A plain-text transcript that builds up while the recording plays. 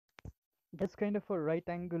This kind of a right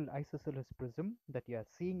angle isosceles prism that you are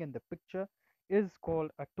seeing in the picture is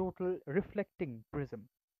called a total reflecting prism.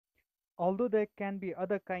 Although there can be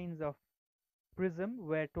other kinds of prism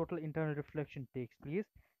where total internal reflection takes place,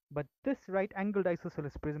 but this right angled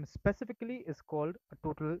isosceles prism specifically is called a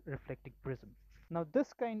total reflecting prism. Now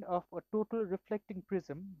this kind of a total reflecting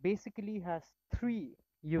prism basically has three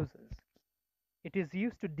uses. It is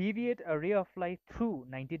used to deviate a ray of light through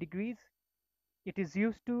 90 degrees. It is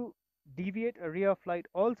used to deviate a ray of light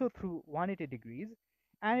also through 180 degrees,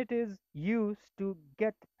 and it is used to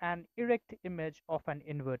get an erect image of an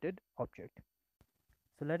inverted object.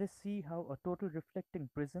 So let us see how a total reflecting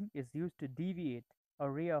prism is used to deviate a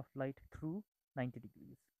ray of light through 90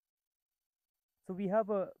 degrees. So we have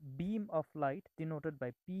a beam of light denoted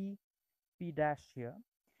by P dash here,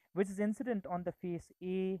 which is incident on the face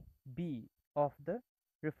AB of the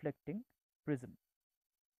reflecting prism.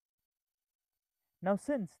 Now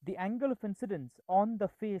since the angle of incidence on the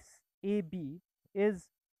face AB is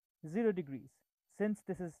 0 degrees, since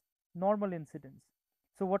this is normal incidence,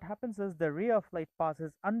 so what happens is the ray of light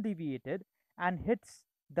passes undeviated and hits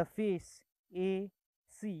the face AC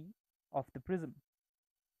of the prism.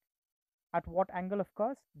 At what angle, of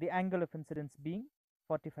course? The angle of incidence being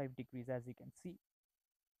 45 degrees, as you can see.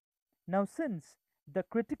 Now since the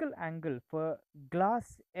critical angle for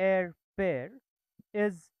glass air pair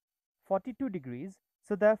is 42 degrees,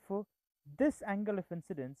 so therefore this angle of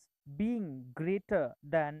incidence being greater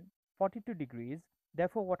than 42 degrees,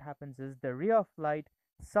 therefore what happens is the ray of light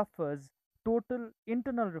suffers total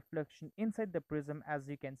internal reflection inside the prism, as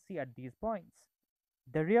you can see at these points.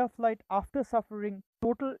 The ray of light, after suffering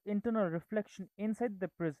total internal reflection inside the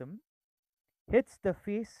prism, hits the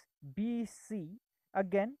face BC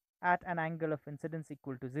again at an angle of incidence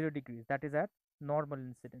equal to 0 degrees, that is at normal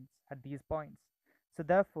incidence at these points. So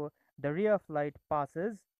therefore the ray of light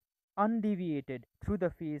passes undeviated through the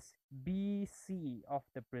face BC of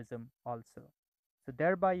the prism also. So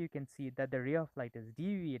thereby you can see that the ray of light is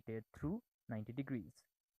deviated through 90 degrees.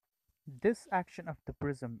 This action of the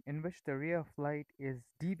prism, in which the ray of light is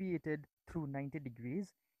deviated through 90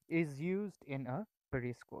 degrees, is used in a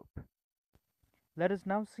periscope. Let us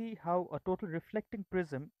now see how a total reflecting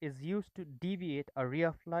prism is used to deviate a ray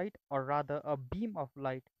of light, or rather a beam of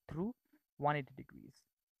light, through 180 degrees.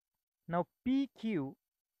 Now PQ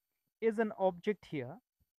is an object here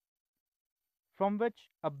from which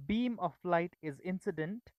a beam of light is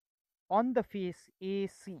incident on the face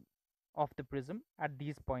AC of the prism at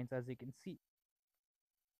these points, as you can see.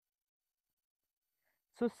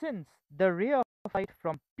 So since the ray of light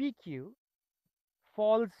from PQ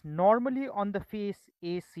falls normally on the face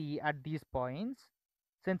AC at these points,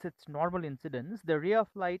 since it's normal incidence, the ray of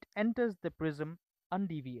light enters the prism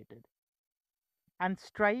undeviated and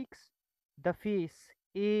strikes the face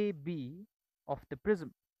AB of the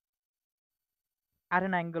prism at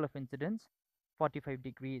an angle of incidence 45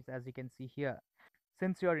 degrees, as you can see here.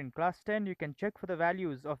 Since you are in class 10, you can check for the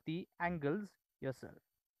values of the angles yourself.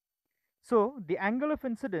 So the angle of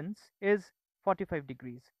incidence is 45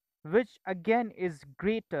 degrees, which again is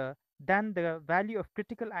greater than the value of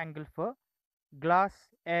critical angle for glass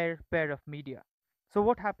air pair of media. So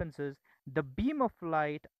what happens is the beam of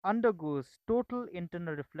light undergoes total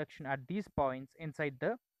internal reflection at these points inside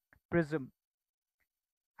the prism,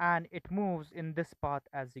 and it moves in this path,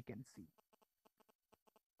 as you can see.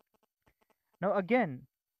 Now again,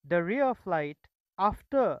 the ray of light,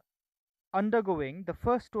 after undergoing the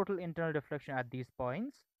first total internal reflection at these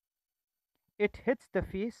points, it hits the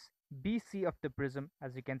face BC of the prism,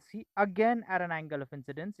 as you can see, again at an angle of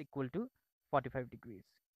incidence equal to 45 degrees.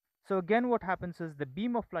 So again what happens is the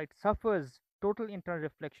beam of light suffers total internal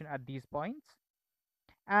reflection at these points,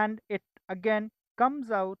 and it again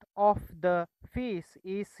comes out of the face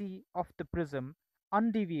AC of the prism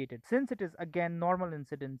undeviated, since it is again normal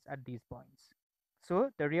incidence at these points.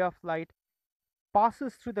 So the ray of light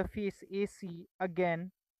passes through the face AC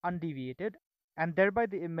again undeviated, and thereby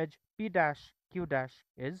the image P dash Q dash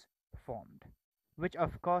is formed, which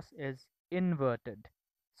of course is inverted.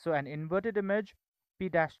 So an inverted image P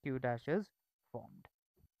dash Q dash is formed.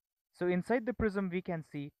 So inside the prism we can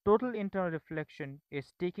see total internal reflection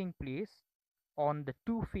is taking place on the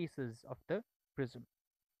two faces of the prism,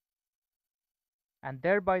 and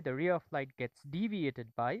thereby the ray of light gets deviated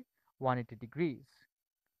by 180 degrees.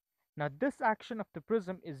 Now this action of the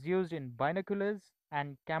prism is used in binoculars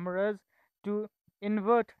and cameras to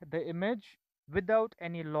invert the image without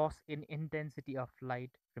any loss in intensity of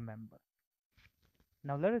light, remember.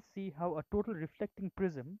 Now let us see how a total reflecting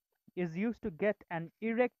prism is used to get an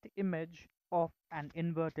erect image of an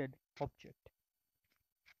inverted object.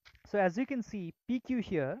 So as you can see, PQ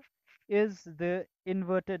here is the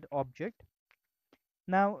inverted object.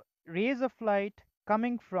 Now, rays of light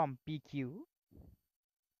coming from PQ,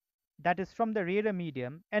 that is from the rarer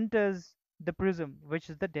medium, enters the prism, which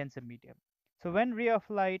is the denser medium. So when ray of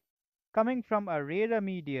light coming from a rarer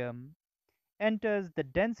medium enters the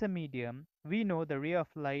denser medium, we know the ray of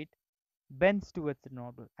light bends towards the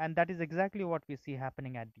normal, and that is exactly what we see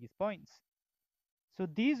happening at these points. So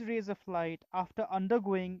these rays of light, after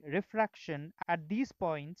undergoing refraction at these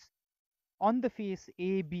points on the face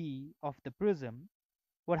AB of the prism,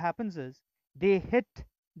 what happens is they hit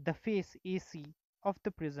the face AC of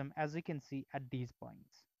the prism, as you can see at these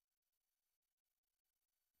points.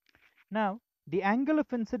 Now, the angle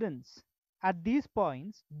of incidence at these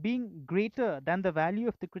points being greater than the value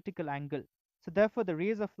of the critical angle, so therefore the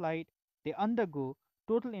rays of light, they undergo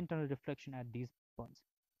total internal reflection at these points,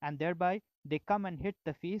 and thereby they come and hit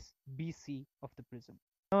the face BC of the prism.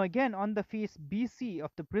 Now again, on the face BC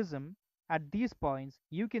of the prism at these points,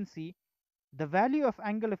 you can see the value of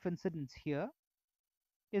angle of incidence here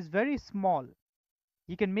is very small.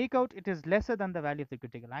 You can make out it is lesser than the value of the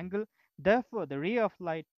critical angle. Therefore, the ray of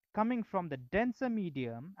light coming from the denser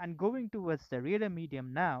medium and going towards the rarer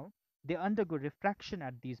medium, now they undergo refraction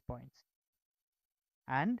at these points,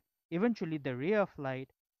 and eventually the ray of light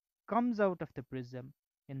comes out of the prism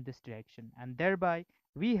in this direction, and thereby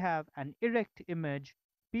we have an erect image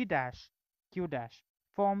P dash Q dash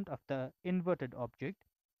formed of the inverted object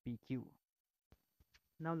PQ.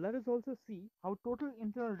 Now let us also see how total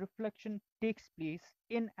internal reflection takes place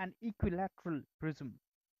in an equilateral prism.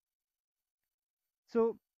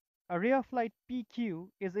 So a ray of light PQ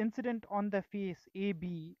is incident on the face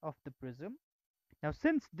AB of the prism. Now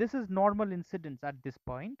since this is normal incidence at this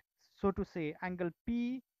point, so to say angle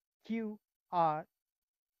PQR,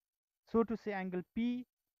 so to say angle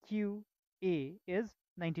PQA is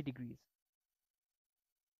 90 degrees.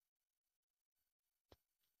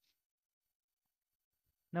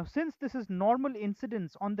 Now since this is normal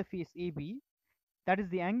incidence on the face AB, that is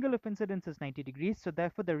the angle of incidence is 90 degrees, so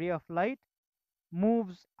therefore the ray of light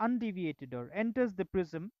moves undeviated or enters the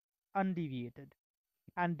prism undeviated,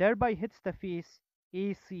 and thereby hits the face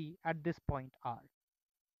AC at this point R.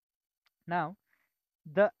 Now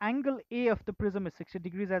the angle A of the prism is 60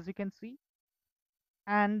 degrees, as you can see,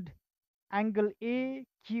 and angle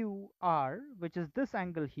AQR, which is this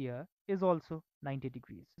angle here, is also 90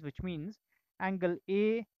 degrees, which means angle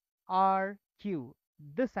ARQ,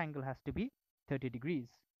 this angle has to be 30 degrees.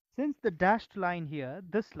 Since the dashed line here,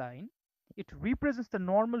 this line, it represents the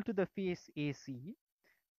normal to the face AC,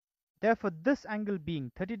 therefore this angle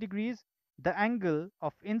being 30 degrees, the angle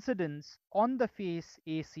of incidence on the face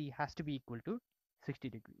AC has to be equal to 60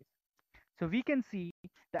 degrees. So we can see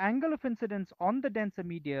the angle of incidence on the denser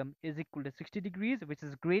medium is equal to 60 degrees, which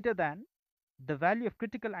is greater than the value of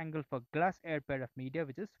critical angle for glass air pair of media,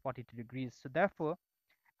 which is 42 degrees. So therefore,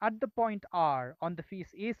 at the point R on the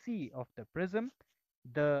face AC of the prism,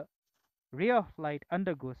 the ray of light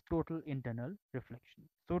undergoes total internal reflection.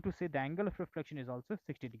 So to say, the angle of reflection is also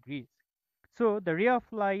 60 degrees. So the ray of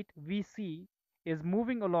light we see is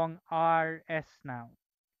moving along RS now.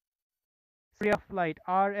 Ray of light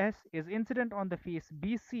RS is incident on the face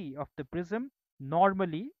BC of the prism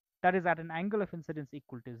normally, that is at an angle of incidence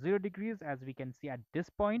equal to 0 degrees, as we can see at this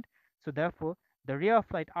point. So therefore, the ray of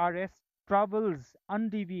light RS travels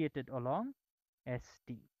undeviated along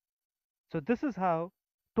ST. So this is how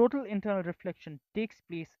total internal reflection takes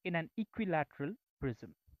place in an equilateral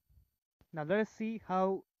prism. Now let us see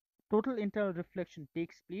how total internal reflection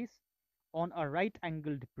takes place on a right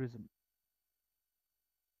angled prism.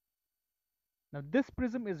 Now this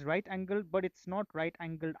prism is right angled, but it's not right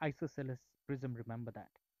angled isosceles prism, remember that.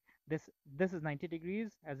 This is 90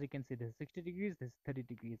 degrees, as you can see this is 60 degrees, this is 30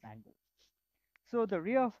 degrees angle. So the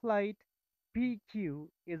ray of light PQ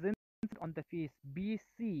is incident on the face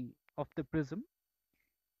BC of the prism.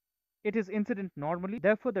 It is incident normally,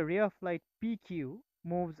 therefore the ray of light PQ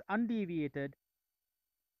moves undeviated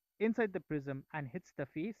inside the prism and hits the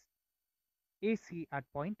face AC at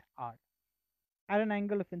point R at an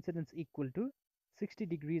angle of incidence equal to 60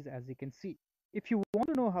 degrees, as you can see. If you want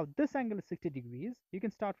to know how this angle is 60 degrees, you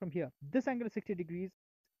can start from here. This angle is 60 degrees,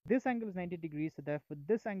 this angle is 90 degrees, so therefore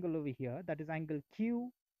this angle over here, that is angle QRC,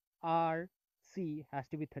 has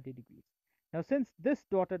to be 30 degrees. Now since this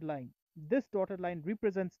dotted line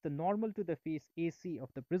represents the normal to the face AC of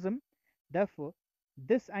the prism, therefore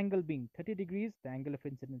this angle being 30 degrees, the angle of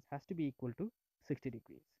incidence has to be equal to 60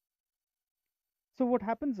 degrees. So what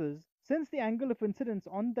happens is, since the angle of incidence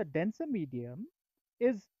on the denser medium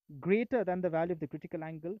is greater than the value of the critical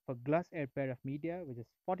angle for glass air pair of media, which is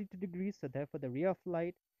 42 degrees, so therefore the ray of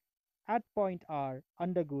light at point R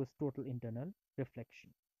undergoes total internal reflection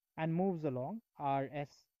and moves along RS,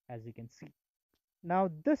 as you can see. Now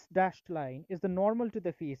this dashed line is the normal to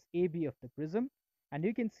the face AB of the prism, and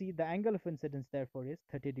you can see the angle of incidence therefore is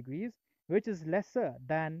 30 degrees, which is lesser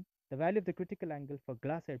than the value of the critical angle for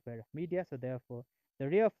glass-air pair of media. So therefore the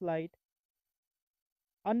ray of light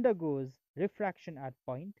undergoes refraction at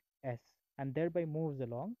point S and thereby moves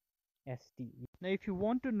along ST. Now if you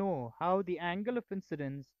want to know how the angle of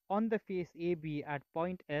incidence on the face AB at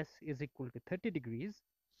point S is equal to 30 degrees,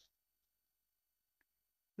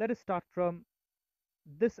 let us start from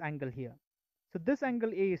this angle here. So this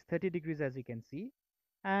angle A is 30 degrees, as you can see,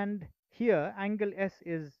 and here angle S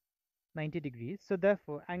is 90 degrees. So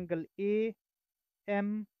therefore angle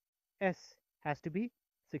AMS has to be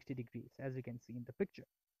 60 degrees, as you can see in the picture.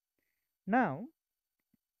 Now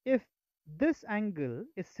if this angle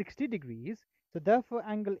is 60 degrees, so therefore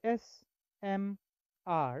angle SMR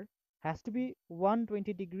has to be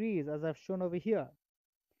 120 degrees, as I've shown over here.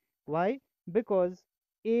 Why? Because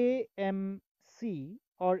AMC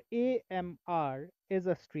or AMR is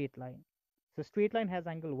a straight line. So straight line has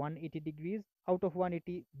angle 180 degrees. Out of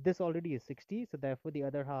 180, this already is 60. So therefore the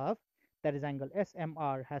other half, that is angle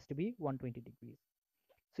SMR, has to be 120 degrees.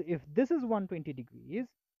 So if this is 120 degrees,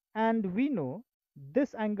 and we know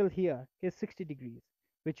this angle here is 60 degrees,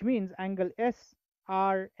 which means angle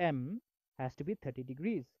SRM has to be 30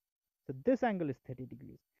 degrees. So this angle is 30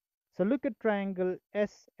 degrees. So look at triangle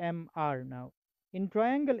SMR now. In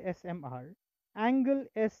triangle SMR, angle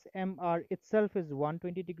SMR itself is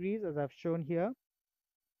 120 degrees, as I've shown here,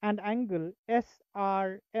 and angle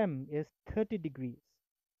SRM is 30 degrees.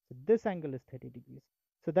 So this angle is 30 degrees.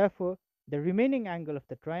 So therefore, the remaining angle of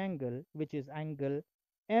the triangle, which is angle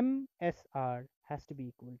MSR, has to be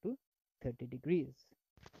equal to 30 degrees.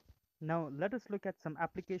 Now let us look at some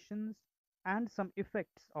applications and some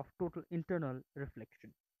effects of total internal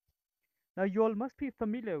reflection. Now you all must be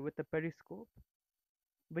familiar with the periscope,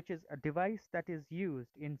 which is a device that is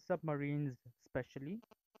used in submarines especially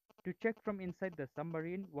to check from inside the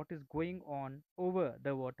submarine what is going on over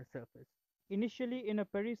the water surface. Initially in a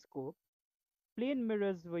periscope, plane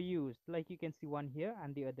mirrors were used, like you can see one here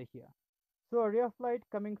and the other here. So a ray of light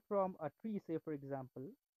coming from a tree, say for example,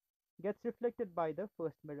 gets reflected by the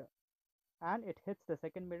first mirror and it hits the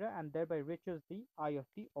second mirror and thereby reaches the eye of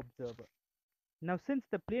the observer. Now since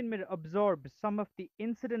the plane mirror absorbs some of the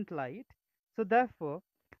incident light, so therefore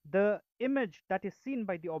the image that is seen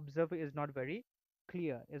by the observer is not very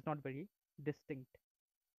clear, is not very distinct.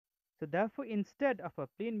 So therefore instead of a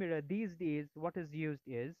plane mirror these days what is used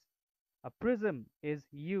is a prism is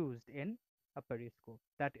used in a periscope,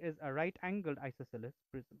 that is a right angled isosceles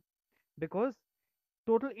prism, because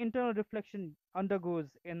total internal reflection undergoes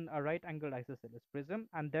in a right angled isosceles prism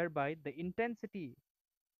and thereby the intensity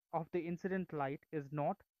of the incident light is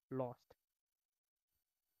not lost.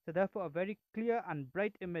 So therefore a very clear and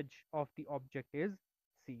bright image of the object is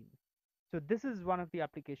seen. So this is one of the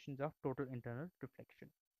applications of total internal reflection.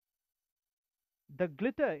 The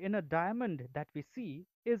glitter in a diamond that we see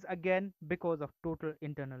is again because of total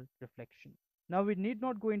internal reflection. Now we need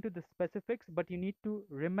not go into the specifics, but you need to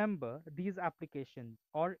remember these applications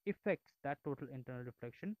or effects that total internal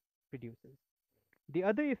reflection produces. The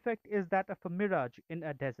other effect is that of a mirage in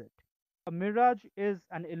a desert. A mirage is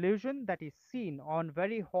an illusion that is seen on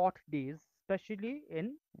very hot days, especially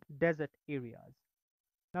in desert areas.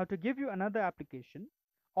 Now to give you another application,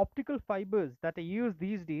 optical fibers that are used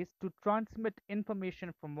these days to transmit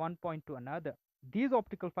information from one point to another. These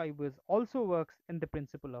optical fibers also works in the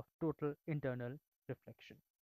principle of total internal reflection.